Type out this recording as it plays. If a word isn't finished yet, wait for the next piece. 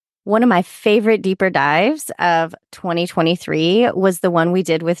One of my favorite deeper dives of 2023 was the one we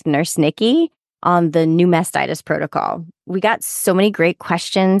did with Nurse Nikki on the new mastitis protocol. We got so many great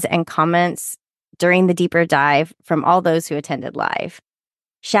questions and comments during the deeper dive from all those who attended live.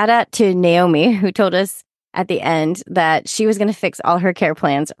 Shout out to Naomi, who told us at the end that she was going to fix all her care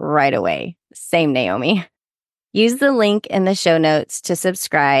plans right away. Same Naomi. Use the link in the show notes to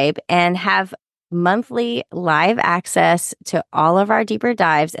subscribe and have monthly live access to all of our deeper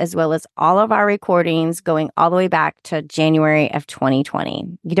dives, as well as all of our recordings going all the way back to January of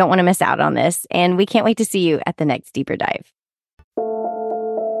 2020. You don't want to miss out on this, and we can't wait to see you at the next deeper dive.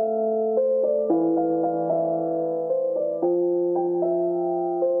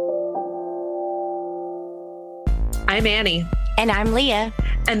 I'm Annie. And I'm Leah.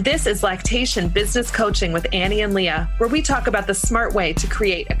 And this is Lactation Business Coaching with Annie and Leah, where we talk about the smart way to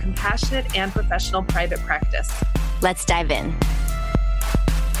create a compassionate and professional private practice. Let's dive in.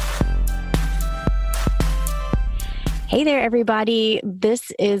 Hey there, everybody.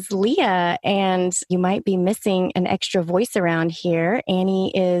 This is Leah, and you might be missing an extra voice around here.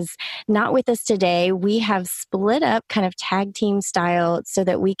 Annie is not with us today. We have split up kind of tag team style so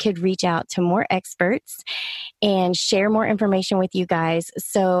that we could reach out to more experts and share more information with you guys.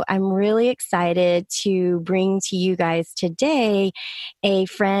 So I'm really excited to bring to you guys today a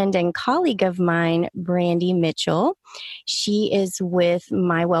friend and colleague of mine, Brandie Mitchell. She is with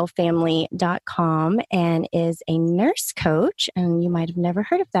mywellfamily.com and is a nurse coach, and you might have never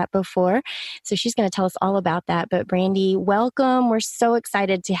heard of that before. So she's going to tell us all about that. But Brandie, welcome. We're so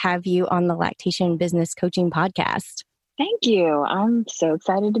excited to have you on the Lactation Business Coaching Podcast. Thank you. I'm so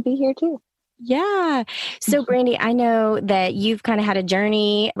excited to be here too. Yeah. So Brandie, I know that you've kind of had a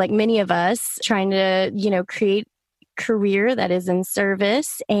journey like many of us trying to, create career that is in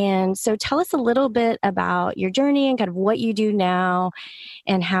service. And so tell us a little bit about your journey and kind of what you do now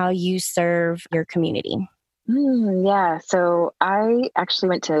and how you serve your community. Yeah. So I actually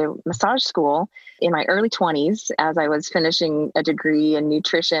went to massage school in my early 20s as I was finishing a degree in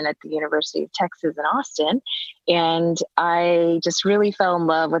nutrition at the University of Texas in Austin. And I just really fell in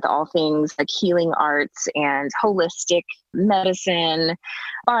love with all things like healing arts and holistic medicine,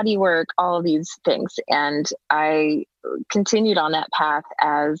 body work, all of these things. And I continued on that path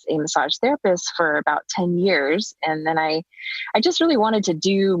as a massage therapist for about 10 years. And then I just really wanted to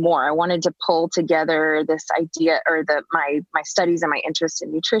do more. I wanted to pull together this idea or my studies and my interest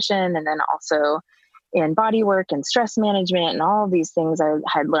in nutrition, and then also in body work and stress management and all of these things I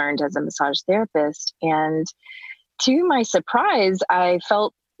had learned as a massage therapist. And to my surprise, I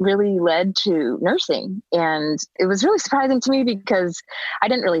felt really led to nursing. And it was really surprising to me because I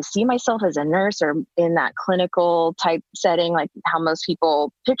didn't really see myself as a nurse or in that clinical type setting, like how most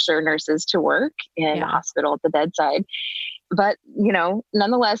people picture nurses to work in a hospital at the bedside. But,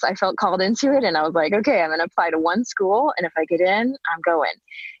 nonetheless, I felt called into it, and I was like, okay, I'm going to apply to one school. And if I get in, I'm going.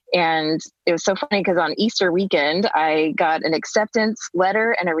 And it was so funny because on Easter weekend, I got an acceptance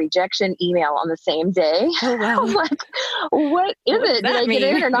letter and a rejection email on the same day. Oh, wow. I was like, what is it? Did I get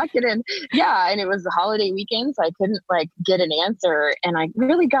in or not get in? Yeah. And it was the holiday weekend, so I couldn't get an answer. And I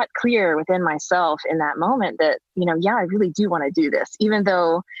really got clear within myself in that moment that, I really do want to do this, even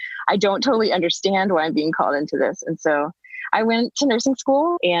though I don't totally understand why I'm being called into this. And so I went to nursing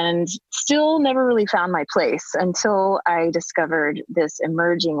school and still never really found my place until I discovered this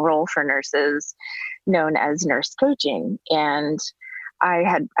emerging role for nurses known as nurse coaching. And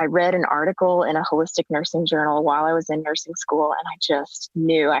I read an article in a holistic nursing journal while I was in nursing school, and I just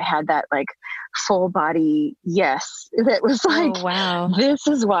knew I had that full body yes that was oh, wow. This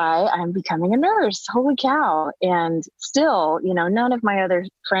is why I'm becoming a nurse. Holy cow. And still, none of my other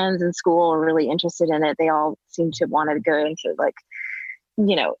friends in school were really interested in it. They all seemed to want to go into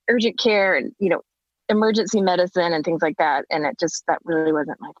urgent care and, emergency medicine and things like that. And that really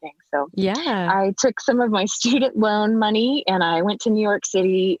wasn't my thing. So I took some of my student loan money and I went to New York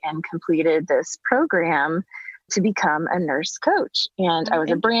City and completed this program to become a nurse coach. And I was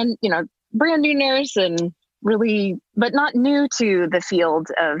a brand new nurse and really, but not new to the field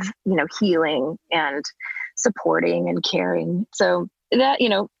of, healing and supporting and caring. So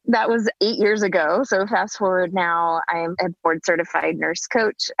that was 8 years ago. So fast forward now, I'm a board certified nurse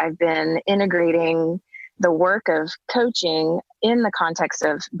coach. I've been integrating the work of coaching in the context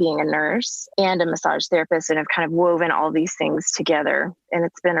of being a nurse and a massage therapist, and have kind of woven all these things together. And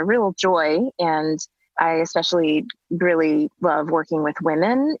it's been a real joy. And I especially really love working with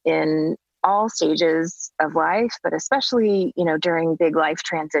women in all stages of life, but especially, during big life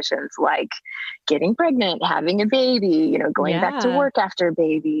transitions like getting pregnant, having a baby, going back to work after a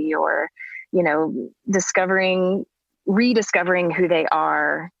baby, or, rediscovering who they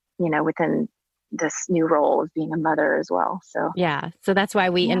are, within this new role of being a mother as well. So yeah, so that's why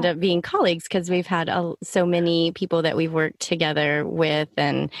we end up being colleagues, because we've had so many people that we've worked together with,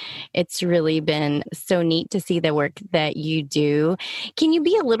 and it's really been so neat to see the work that you do. Can you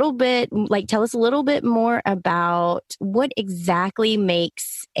be a little bit, tell us a little bit more about what exactly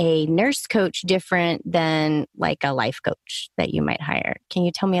makes a nurse coach different than like a life coach that you might hire? Can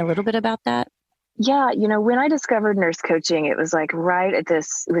you tell me a little bit about that? Yeah, when I discovered nurse coaching, it was like it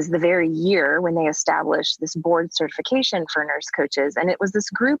was the very year when they established this board certification for nurse coaches. And it was this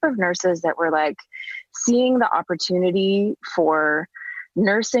group of nurses that were like seeing the opportunity for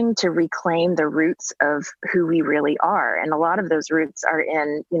nursing to reclaim the roots of who we really are. And a lot of those roots are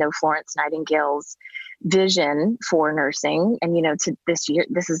in, Florence Nightingale's vision for nursing. And, to this year,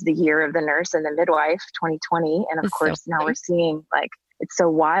 this is the year of the nurse and the midwife, 2020. And of course, now we're seeing it's so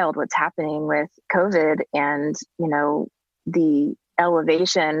wild what's happening with COVID and, the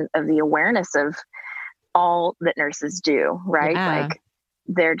elevation of the awareness of all that nurses do, right? Yeah. Like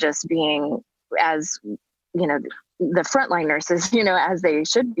they're just being as, the frontline nurses, as they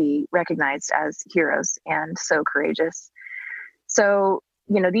should be recognized as heroes and so courageous. So,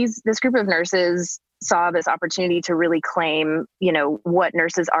 this group of nurses saw this opportunity to really claim, what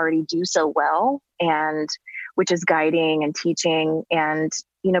nurses already do so well, and which is guiding and teaching and,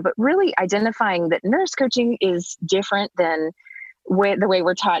 but really identifying that nurse coaching is different than the way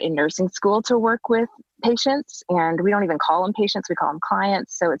we're taught in nursing school to work with patients. And we don't even call them patients, we call them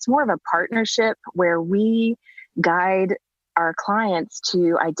clients. So it's more of a partnership where we guide our clients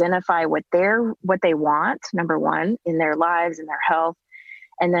to identify what they want, number one, in their lives and their health.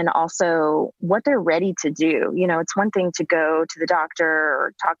 And then also what they're ready to do. It's one thing to go to the doctor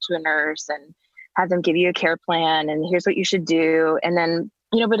or talk to a nurse and have them give you a care plan and here's what you should do. And then,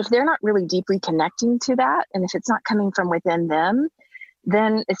 but if they're not really deeply connecting to that, and if it's not coming from within them,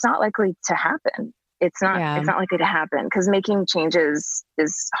 then it's not likely to happen. It's not likely to happen because making changes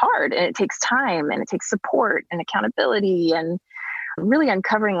is hard and it takes time and it takes support and accountability and really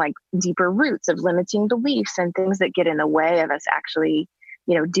uncovering deeper roots of limiting beliefs and things that get in the way of us actually,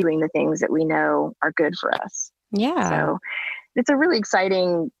 doing the things that we know are good for us. Yeah. So it's a really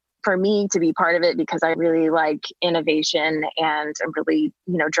exciting for me to be part of it because I really like innovation and I'm really,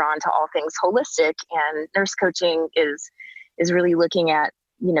 drawn to all things holistic, and nurse coaching is really looking at,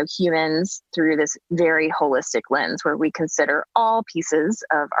 humans through this very holistic lens where we consider all pieces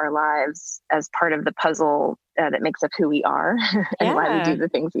of our lives as part of the puzzle that makes up who we are and why we do the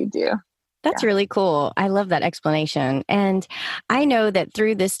things we do. That's really cool. I love that explanation. And I know that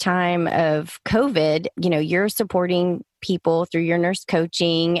through this time of COVID, you're supporting people through your nurse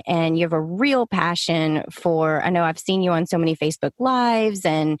coaching and you have a real passion for, I know I've seen you on so many Facebook Lives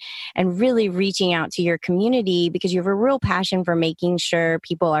and really reaching out to your community because you have a real passion for making sure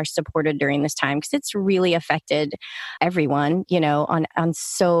people are supported during this time because it's really affected everyone, on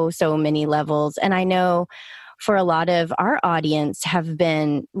so many levels. And I know for a lot of our audience have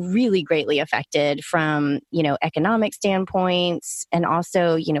been really greatly affected from, economic standpoints and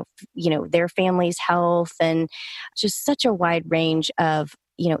also, their family's health and just such a wide range of,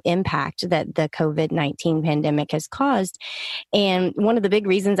 impact that the COVID-19 pandemic has caused. And one of the big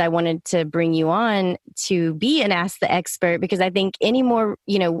reasons I wanted to bring you on to be an Ask the Expert, because I think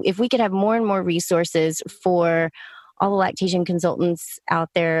if we could have more and more resources for all the lactation consultants out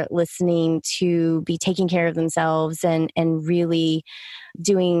there listening to be taking care of themselves and really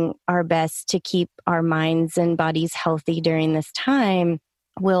doing our best to keep our minds and bodies healthy during this time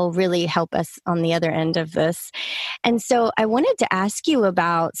will really help us on the other end of this. And so I wanted to ask you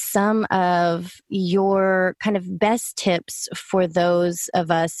about some of your kind of best tips for those of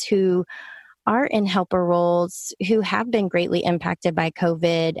us who are in helper roles who have been greatly impacted by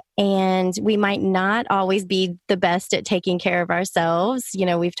COVID, and we might not always be the best at taking care of ourselves.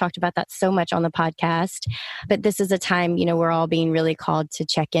 We've talked about that so much on the podcast, but this is a time, we're all being really called to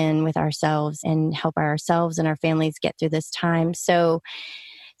check in with ourselves and help ourselves and our families get through this time. So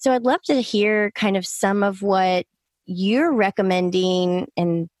I'd love to hear kind of some of what you're recommending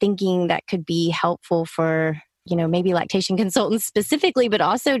and thinking that could be helpful for maybe lactation consultants specifically, but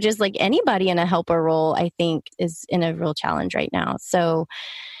also just like anybody in a helper role, I think is in a real challenge right now. So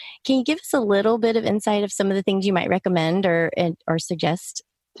can you give us a little bit of insight of some of the things you might recommend or suggest?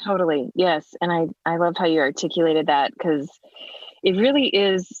 Totally. Yes. And I love how you articulated that because it really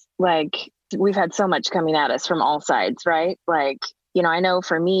is we've had so much coming at us from all sides, right? I know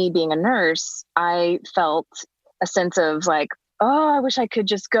for me being a nurse, I felt a sense of oh, I wish I could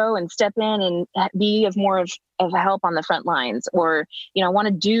just go and step in and be of help on the front lines, or, I want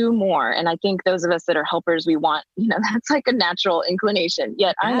to do more. And I think those of us that are helpers, we want, that's like a natural inclination.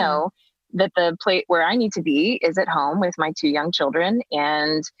 Yet I know that the plate where I need to be is at home with my 2 young children,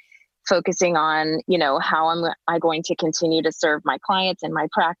 and focusing on, how I going to continue to serve my clients and my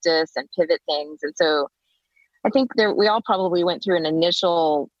practice and pivot things. And so I think we all probably went through an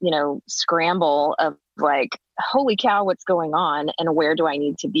initial, scramble of like, holy cow, what's going on? And where do I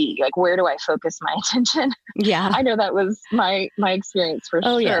need to be? Like, where do I focus my attention? Yeah. I know that was my experience for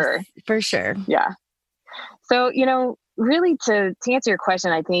sure. Yes, for sure. Yeah. So, really to answer your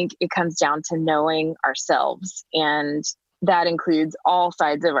question, I think it comes down to knowing ourselves, and that includes all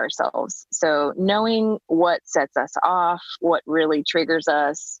sides of ourselves. So knowing what sets us off, what really triggers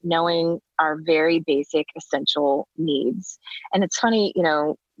us, knowing our very basic essential needs. And it's funny,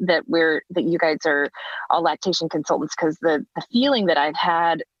 that you guys are all lactation consultants, because the feeling that I've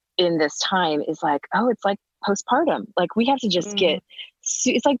had in this time is like, oh, it's like postpartum. Like, we have to just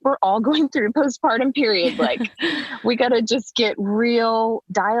it's like we're all going through a postpartum period. Like, we got to just get real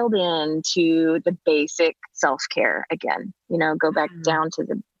dialed in to the basic self-care again, go back down to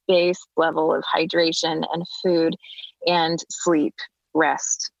the base level of hydration and food and sleep,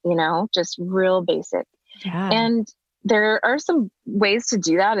 rest, just real basic. Yeah. And there are some ways to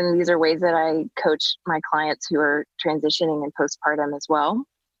do that. And these are ways that I coach my clients who are transitioning in postpartum as well.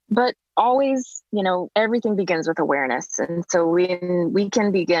 But always, everything begins with awareness. And so we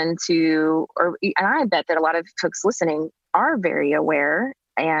can begin to, and I bet that a lot of folks listening are very aware.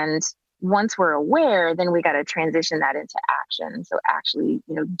 And once we're aware, then we got to transition that into action. So actually,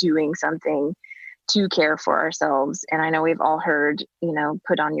 doing something to care for ourselves. And I know we've all heard,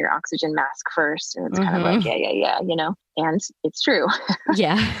 put on your oxygen mask first. And it's kind of like, yeah, and it's true.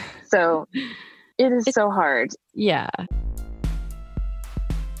 Yeah. So it is so hard. Yeah.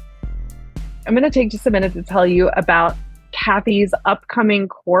 I'm going to take just a minute to tell you about Kathy's upcoming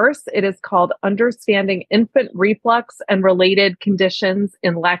course. It is called Understanding Infant Reflux and Related Conditions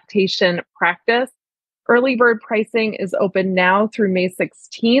in Lactation Practice. Early bird pricing is open now through May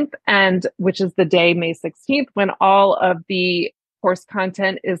 16th, and which is the day, May 16th, when all of the course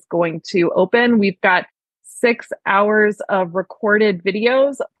content is going to open. We've got 6 hours of recorded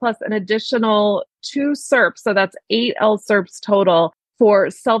videos plus an additional 2 SERPs. So that's 8 LSERPs total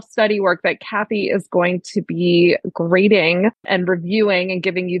for self-study work that Kathy is going to be grading and reviewing and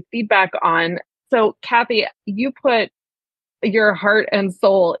giving you feedback on. So Kathy, you put your heart and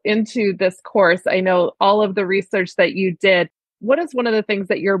soul into this course. I know all of the research that you did. What is one of the things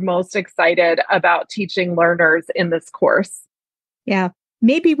that you're most excited about teaching learners in this course? Yeah,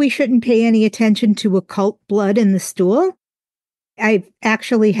 maybe we shouldn't pay any attention to occult blood in the stool. I've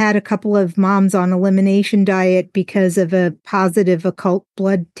actually had a couple of moms on elimination diet because of a positive occult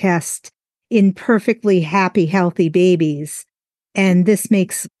blood test in perfectly happy, healthy babies. And this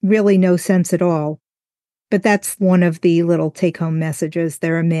makes really no sense at all. But that's one of the little take-home messages.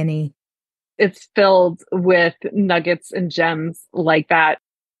 There are many. It's filled with nuggets and gems like that.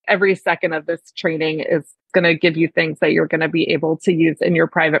 Every second of this training is going to give you things that you're going to be able to use in your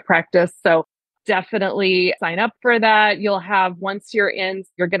private practice. So definitely sign up for that. You'll have, once you're in,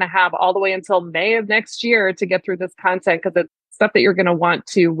 you're going to have all the way until May of next year to get through this content, because it's stuff that you're going to want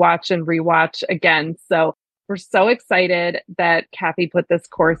to watch and rewatch again. So we're so excited that Kathy put this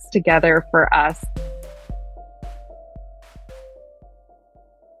course together for us.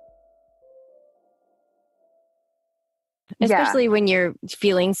 Especially when you're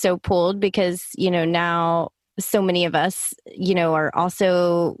feeling so pulled, because, now so many of us, are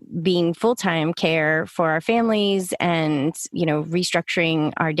also being full-time care for our families and,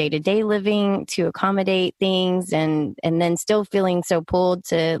 restructuring our day-to-day living to accommodate things, and then still feeling so pulled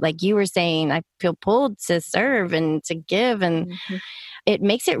to, like you were saying, I feel pulled to serve and to give. And it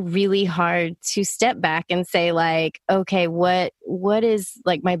makes it really hard to step back and say, like, okay, what is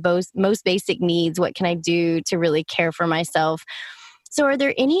like my most basic needs? What can I do to really care for myself? So are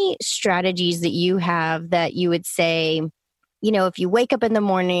there any strategies that you have that you would say, if you wake up in the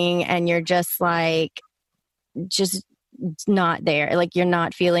morning and you're just not there, like you're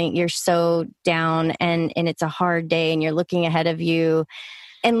not feeling, you're so down and it's a hard day and you're looking ahead of you.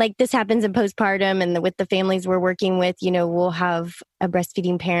 And like this happens in postpartum, and with the families we're working with, we'll have a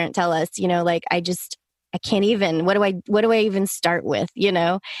breastfeeding parent tell us, I can't even, what do I even start with,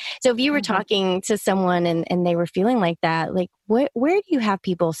 So if you were talking to someone and they were feeling like that, like where do you have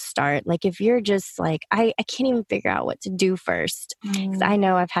people start? Like if you're just like, I can't even figure out what to do first. Because I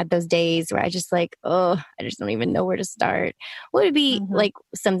know I've had those days where I just like, I just don't even know where to start. What would be like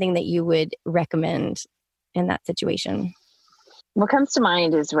something that you would recommend in that situation? What comes to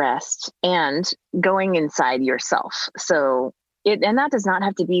mind is rest and going inside yourself. So and that does not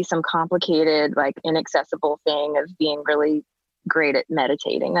have to be some complicated, like inaccessible thing of being really great at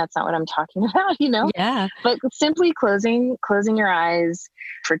meditating. That's not what I'm talking about. Yeah. But simply closing your eyes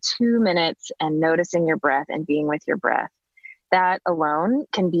for 2 minutes and noticing your breath and being with your breath. That alone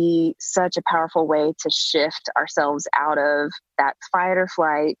can be such a powerful way to shift ourselves out of that fight or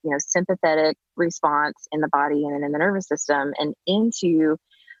flight, sympathetic response in the body and in the nervous system, and into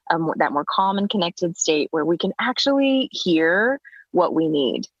that more calm and connected state where we can actually hear what we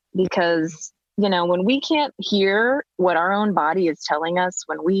need. Because, when we can't hear what our own body is telling us,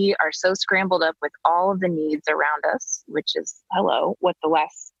 when we are so scrambled up with all of the needs around us, which is, what the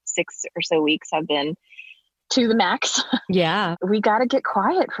last 6 or so weeks have been to the max. Yeah. We got to get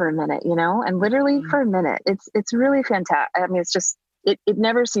quiet for a minute, and literally for a minute. It's really fantastic. I mean, it's just, it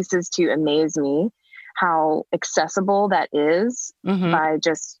never ceases to amaze me how accessible that is by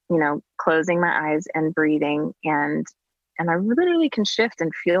just, closing my eyes and breathing. And I literally can shift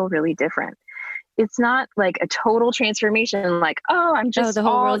and feel really different. It's not like a total transformation, like, I'm just the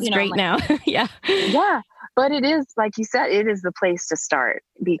whole world's great now. Yeah. Yeah. But it is, like you said, it is the place to start,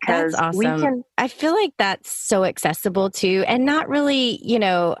 because That's awesome. we can. I feel like that's so accessible too. And not really,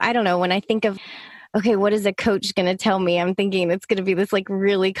 I don't know, when I think of, okay, what is a coach going to tell me? I'm thinking it's going to be this like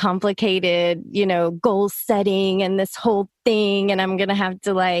really complicated, goal setting and this whole thing. And I'm going to have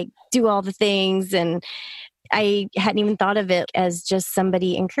to like do all the things. And I hadn't even thought of it as just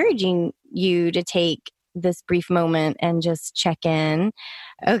somebody encouraging you to take this brief moment and just check in.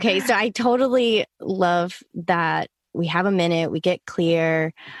 Okay, so I totally love that we have a minute, we get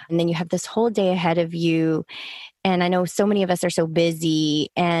clear, and then you have this whole day ahead of you. And I know so many of us are so busy,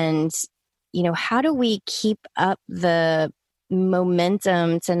 and how do we keep up the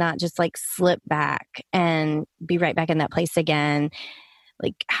momentum to not just like slip back and be right back in that place again?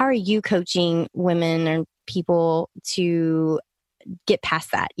 Like, how are you coaching women or people to get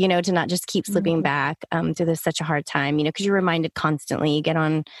past that, to not just keep slipping back through this such a hard time, because you're reminded constantly. You get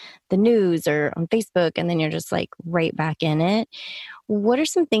on the news or on Facebook and then you're just like right back in it. What are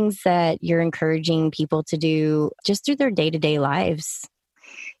some things that you're encouraging people to do just through their day-to-day lives?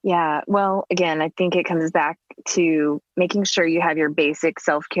 Yeah. Well, again, I think it comes back to making sure you have your basic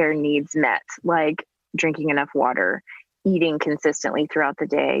self-care needs met, like drinking enough water, eating consistently throughout the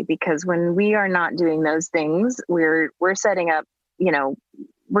day. Because when we are not doing those things, we're setting up,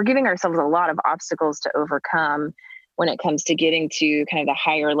 we're giving ourselves a lot of obstacles to overcome when it comes to getting to kind of the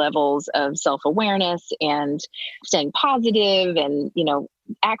higher levels of self-awareness and staying positive and,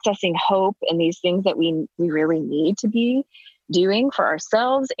 accessing hope and these things that we really need to be doing for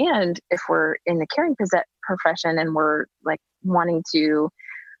ourselves. And if we're in the caring profession and we're like wanting to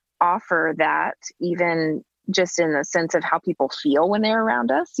offer that, even just in the sense of how people feel when they're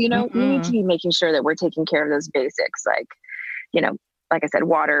around us, we need to be making sure that we're taking care of those basics, like, like I said,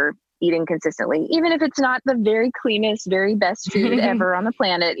 water, eating consistently, even if it's not the very cleanest, very best food ever on the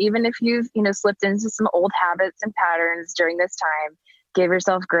planet, even if you've, slipped into some old habits and patterns during this time, give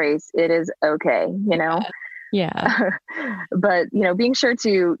yourself grace. It is okay, Yeah. But, being sure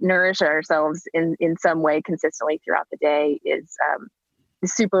to nourish ourselves in some way consistently throughout the day is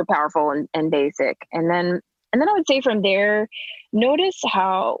super powerful and basic. And then I would say from there, notice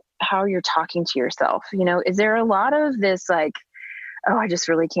how you're talking to yourself. Is there a lot of this like, oh, I just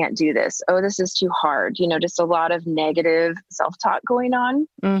really can't do this. Oh, this is too hard. Just a lot of negative self-talk going on.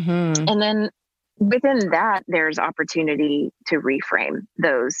 And then within that, there's opportunity to reframe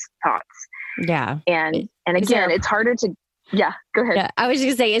those thoughts. Yeah. And again, it's harder to, yeah, go ahead. Yeah, I was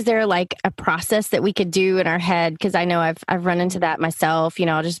just gonna say, is there like a process that we could do in our head? Because I know I've run into that myself.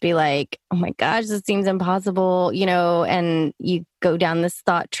 I'll just be like, oh my gosh, this seems impossible, and you go down this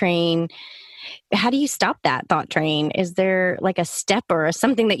thought train. How do you stop that thought train? Is there like a step or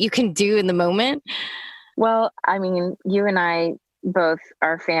something that you can do in the moment? Well, I mean, you and I both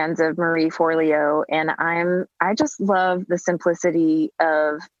are fans of Marie Forleo, and I just love the simplicity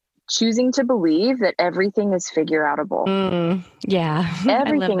of choosing to believe that everything is figure outable. Yeah.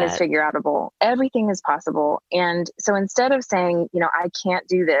 Everything is figure outable. Everything is possible. And so instead of saying, I can't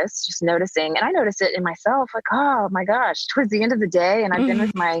do this, just noticing, and I notice it in myself, like, oh my gosh, towards the end of the day, and I've been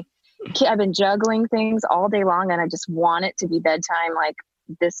with my kid, I've been juggling things all day long, and I just want it to be bedtime like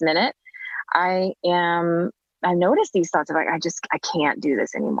this minute. I notice these thoughts of like, I can't do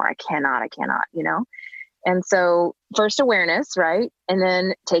this anymore. I cannot, And so first awareness, right? And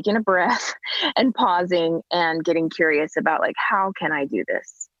then taking a breath and pausing and getting curious about like, how can I do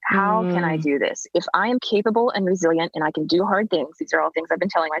this? How can I do this? If I am capable and resilient and I can do hard things, these are all things I've been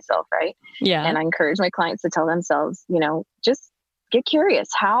telling myself, right? Yeah. And I encourage my clients to tell themselves, just get curious.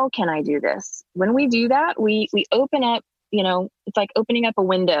 How can I do this? When we do that, we open up, it's like opening up a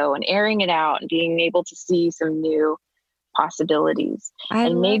window and airing it out and being able to see some new possibilities.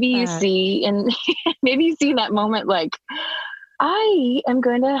 And maybe you see, and maybe you see that moment like, I am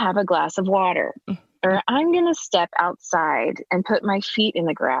going to have a glass of water, or I'm going to step outside and put my feet in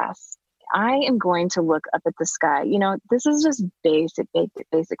the grass. I am going to look up at the sky. This is just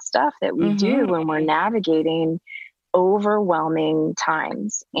basic stuff that we do when we're navigating overwhelming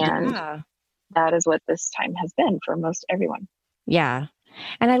times. And that is what this time has been for most everyone. Yeah.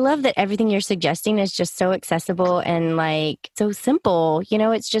 And I love that everything you're suggesting is just so accessible and like so simple.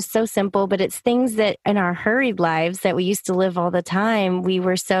 It's just so simple, but it's things that in our hurried lives that we used to live all the time, we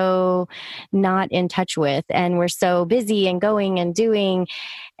were so not in touch with, and we're so busy and going and doing.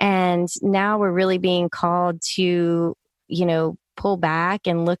 And now we're really being called to, pull back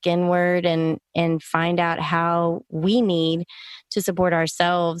and look inward and find out how we need to support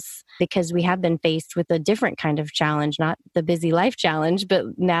ourselves, because we have been faced with a different kind of challenge, not the busy life challenge, but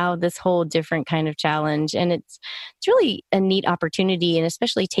now this whole different kind of challenge. And it's really a neat opportunity, and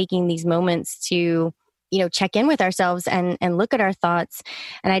especially taking these moments to check in with ourselves and look at our thoughts.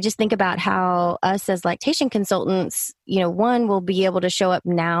 And I just think about how us as lactation consultants, one, will be able to show up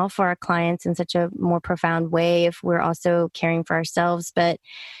now for our clients in such a more profound way if we're also caring for ourselves, but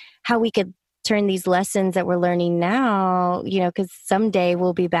how we could turn these lessons that we're learning now, because someday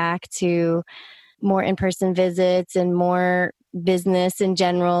we'll be back to more in-person visits and more business in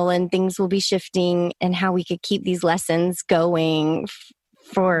general, and things will be shifting, and how we could keep these lessons going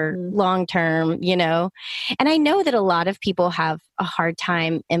for long term, And I know that a lot of people have a hard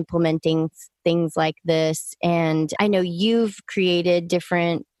time implementing things like this. And I know you've created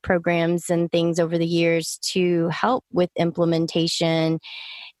different programs and things over the years to help with implementation.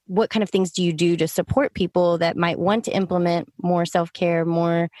 What kind of things do you do to support people that might want to implement more self-care,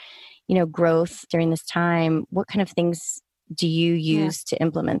 more, growth during this time? What kind of things do you use to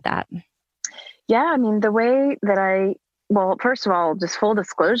implement that? Yeah, I mean, the way that well, first of all, just full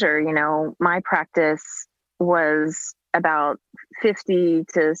disclosure, my practice was about 50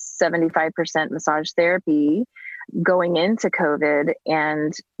 to 75% massage therapy going into COVID.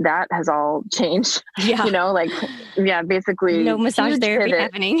 And that has all changed, basically. No massage therapy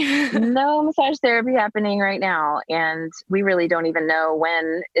happening. No massage therapy happening right now. And we really don't even know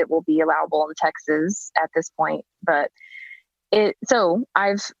when it will be allowable in Texas at this point. But so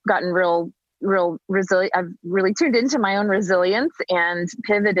I've gotten real resilient. I've really tuned into my own resilience and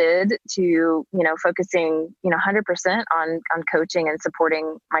pivoted to, focusing, 100% on coaching and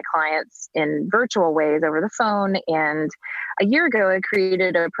supporting my clients in virtual ways over the phone. And a year ago, I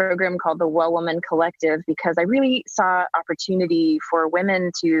created a program called the Well Woman Collective, because I really saw opportunity for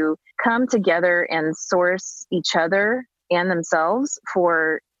women to come together and source each other and themselves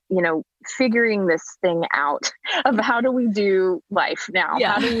for figuring this thing out of how do we do life now?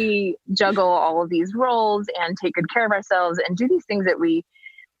 Yeah. How do we juggle all of these roles and take good care of ourselves and do these things that we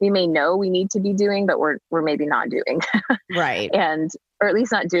may know we need to be doing, but we're maybe not doing. Right. Or at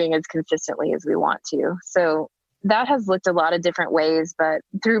least not doing as consistently as we want to. So that has looked a lot of different ways, but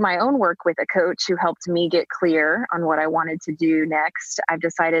through my own work with a coach who helped me get clear on what I wanted to do next, I've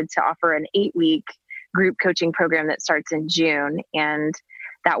decided to offer an 8-week group coaching program that starts in June. And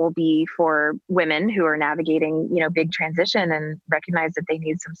that will be for women who are navigating, big transition and recognize that they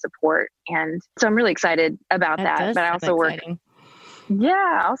need some support. And so I'm really excited about that. But I also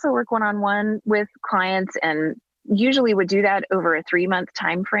work one-on-one with clients, and usually would do that over a 3-month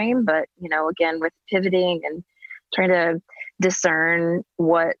time frame. But, again, with pivoting and trying to discern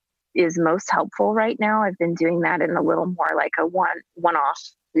what is most helpful right now, I've been doing that in a little more like a one-off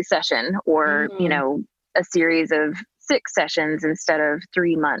session, or, a series of 6 sessions instead of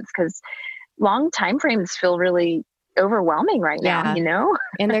 3 months, because long time frames feel really overwhelming right now,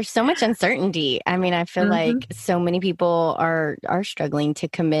 And there's so much uncertainty. I mean, I feel like so many people are struggling to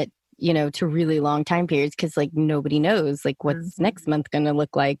commit, to really long time periods, because like nobody knows like what's next month going to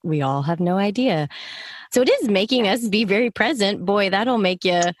look like. We all have no idea. So it is making us be very present. Boy, that'll make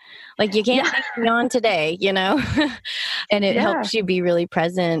you like, you can't think beyond today, and it helps you be really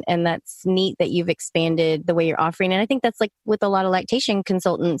present. And that's neat that you've expanded the way you're offering. And I think that's like with a lot of lactation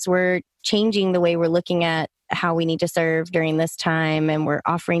consultants, we're changing the way we're looking at how we need to serve during this time. And we're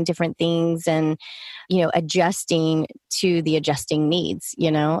offering different things and, adjusting to the adjusting needs,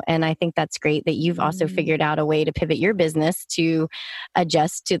 and I think that's great that you've also figured out a way to pivot your business to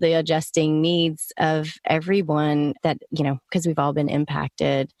adjust to the adjusting needs of everyone that, because we've all been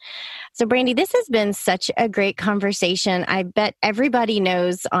impacted. So Brandie, this has been such a great conversation. I bet everybody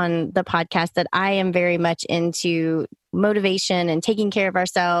knows on the podcast that I am very much into motivation and taking care of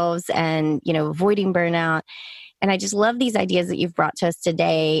ourselves and, avoiding burnout. And I just love these ideas that you've brought to us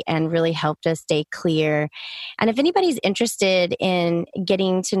today and really helped us stay clear. And if anybody's interested in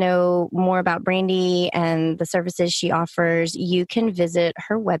getting to know more about Brandie and the services she offers, you can visit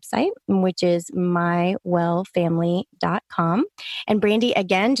her website, which is mywellfamily.com. And Brandie,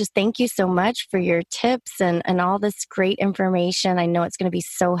 again, just thank you so much for your tips and all this great information. I know it's going to be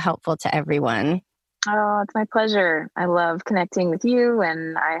so helpful to everyone. Oh, it's my pleasure. I love connecting with you,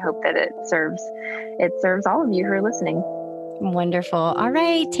 and I hope that it serves all of you who are listening. Wonderful. All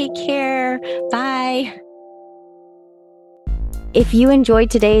right. Take care. Bye. If you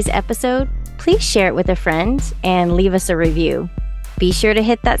enjoyed today's episode, please share it with a friend and leave us a review. Be sure to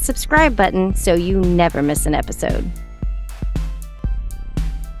hit that subscribe button so you never miss an episode.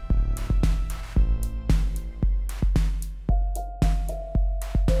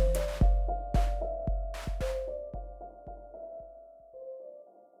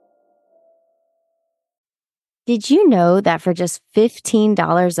 Did you know that for just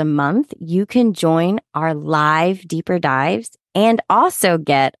 $15 a month, you can join our live deeper dives and also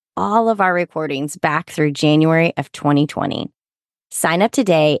get all of our recordings back through January of 2020? Sign up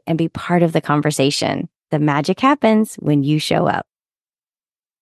today and be part of the conversation. The magic happens when you show up.